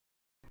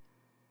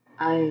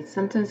I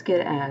sometimes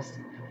get asked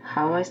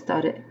how I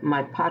started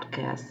my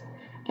podcast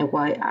and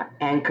why I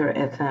Anchor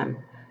FM.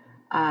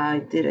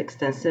 I did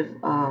extensive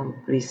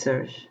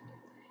research,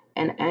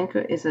 and Anchor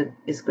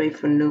is great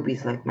for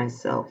newbies like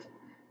myself.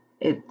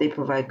 They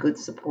provide good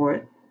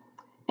support,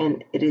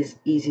 and it is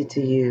easy to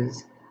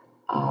use.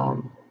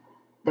 Um,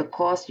 the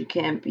cost you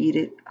can't beat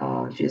it.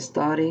 If you're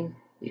starting,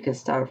 you can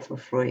start for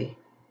free,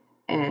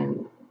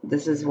 and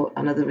this is what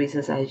one of the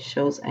reasons I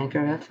chose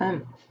Anchor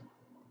FM.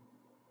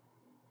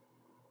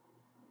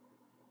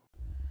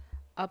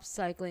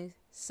 Upcycling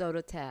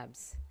soda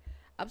tabs.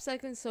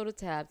 Upcycling soda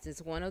tabs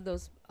is one of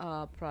those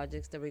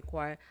projects that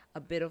require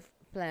a bit of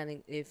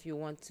planning if you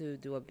want to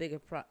do a bigger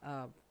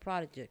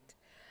project.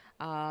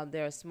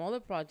 There are smaller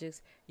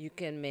projects you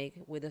can make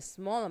with a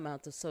small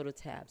amount of soda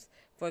tabs.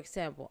 For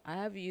example, I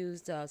have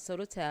used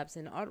soda tabs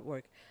in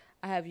artwork.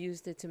 I have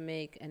used it to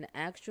make an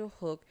actual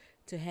hook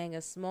to hang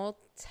a small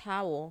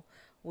towel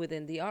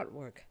within the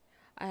artwork.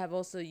 I have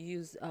also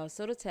used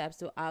soda tabs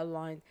to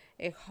outline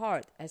a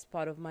heart as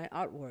part of my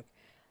artwork.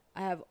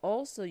 I have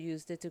also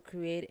used it to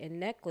create a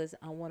necklace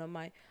on one of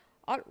my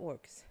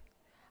artworks.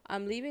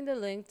 I'm leaving the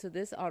link to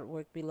this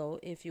artwork below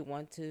if you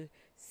want to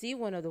see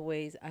one of the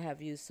ways I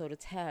have used soda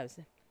tabs.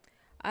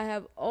 I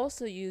have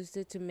also used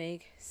it to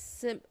make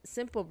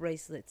simple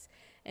bracelets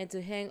and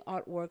to hang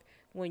artwork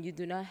when you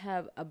do not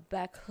have a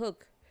back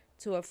hook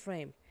to a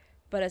frame.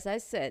 But as I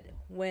said,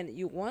 when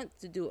you want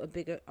to do a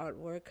bigger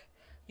artwork,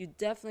 you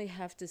definitely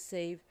have to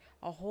save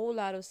a whole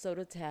lot of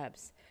soda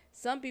tabs.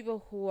 Some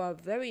people who are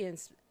very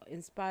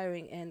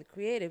inspiring and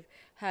creative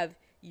have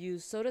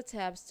used soda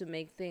tabs to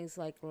make things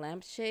like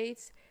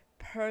lampshades,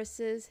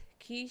 purses,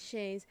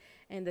 keychains,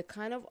 and the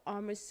kind of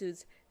armor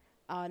suits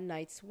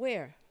knights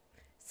wear.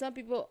 Some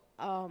people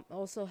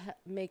also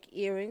make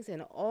earrings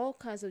and all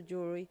kinds of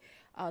jewelry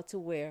to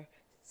wear.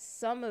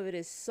 Some of it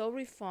is so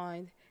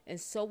refined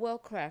and so well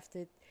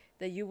crafted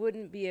that you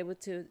wouldn't be able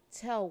to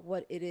tell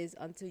what it is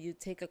until you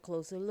take a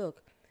closer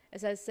look.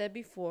 As I said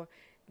before,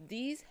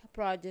 these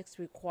projects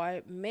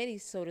require many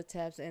soda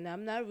tabs, and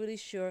I'm not really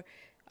sure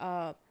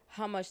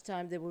how much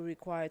time they will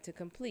require to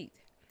complete.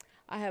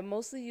 I have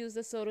mostly used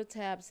the soda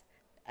tabs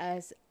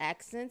as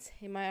accents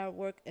in my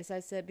artwork, as I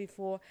said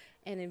before,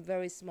 and in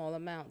very small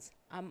amounts.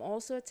 I'm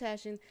also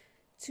attaching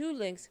two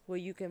links where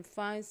you can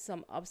find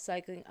some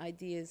upcycling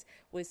ideas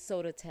with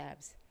soda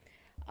tabs.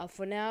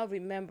 For now,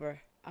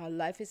 remember, our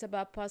life is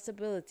about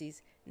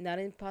possibilities, not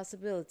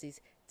impossibilities.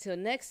 Till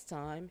next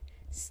time,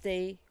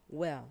 stay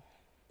well.